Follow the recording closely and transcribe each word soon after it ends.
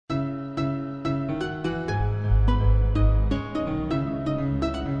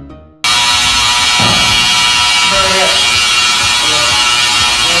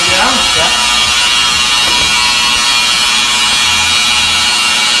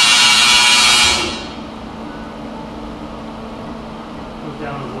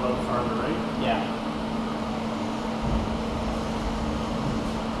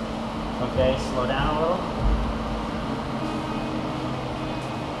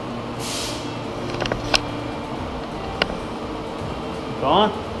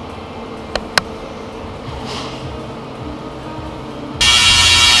Going.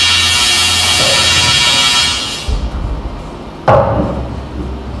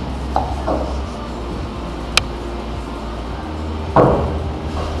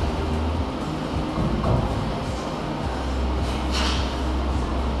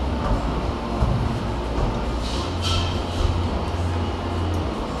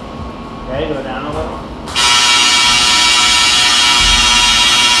 Okay, go down a little.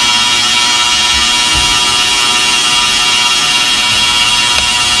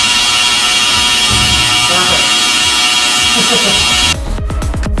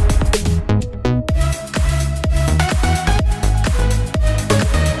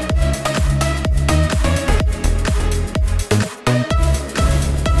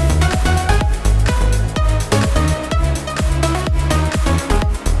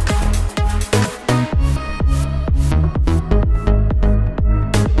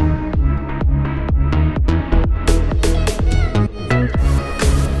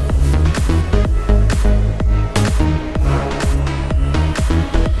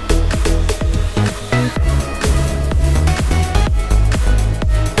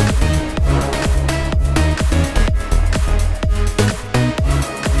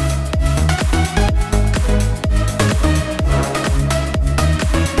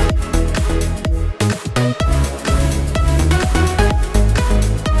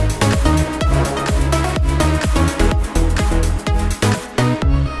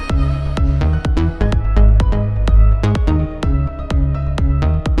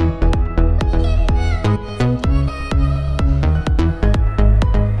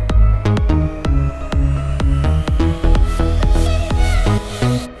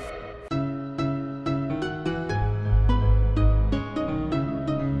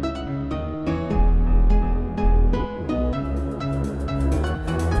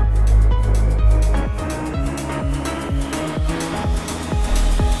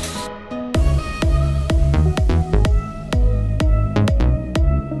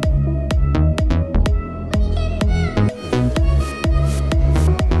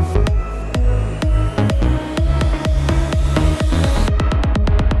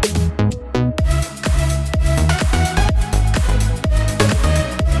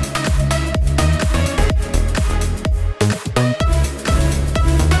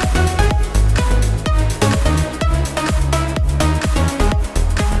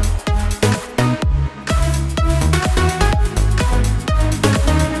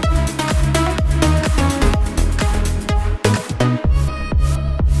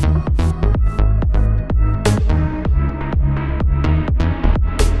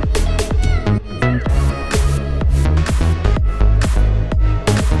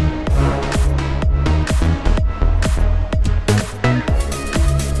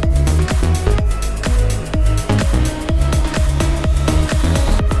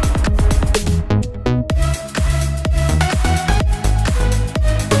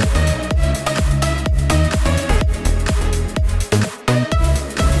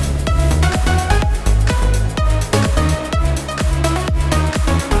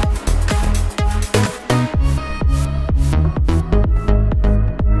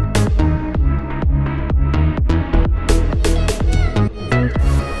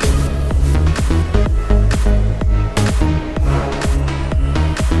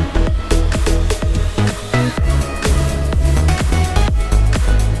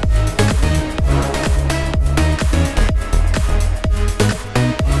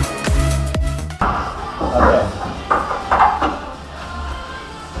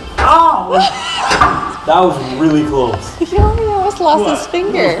 That was really close. He almost lost his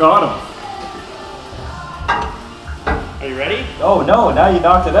finger. Got him. Are you ready? Oh no, now you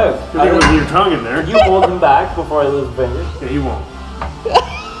knocked it out. Good thing with your tongue in there. Did you hold him back before I lose a finger? Yeah, he won't.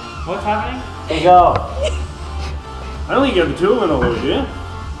 What's happening? Hey, go. I don't think you have the tool in a little, do you?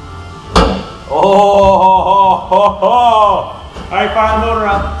 Oh! Alright, fire the motor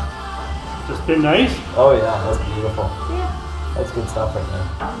up. Just been nice? Oh yeah, that's beautiful. Yeah. That's good stuff right there.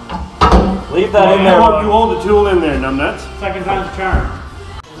 Leave that in there. You hold the tool in there, numbnuts. Second time's a charm.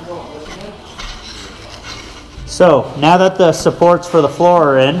 So now that the supports for the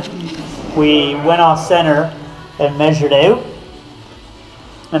floor are in, we went off center and measured out,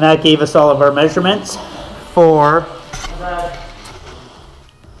 and that gave us all of our measurements for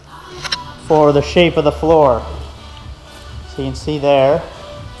the shape of the floor. So you can see there,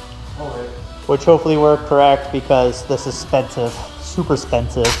 which hopefully we're correct because this is expensive, super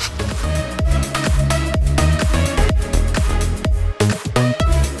expensive.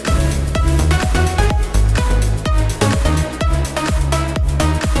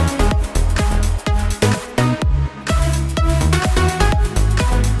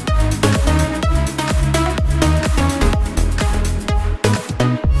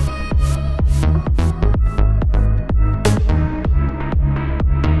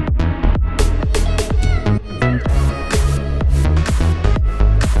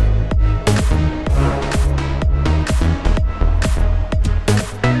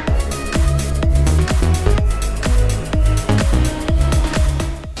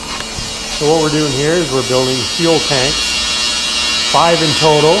 what we're doing here is we're building fuel tanks. 5 in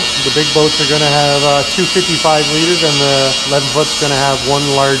total. The big boats are going to have 2 55 liters, and the 11 foot's going to have one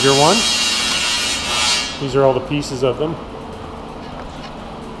larger one. These are all the pieces of them.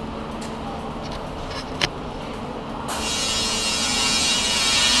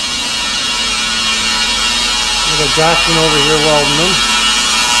 We got Jackson over here welding them.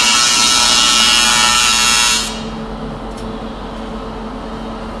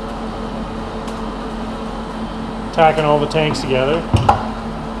 Tacking all the tanks together.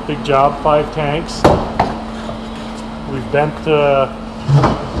 Big job, 5 tanks. We've bent the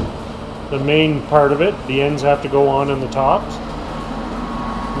main part of it. The ends have to go on in the tops.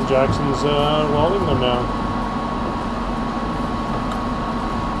 And Jackson's welding them now.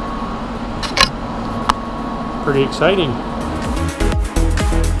 Pretty exciting.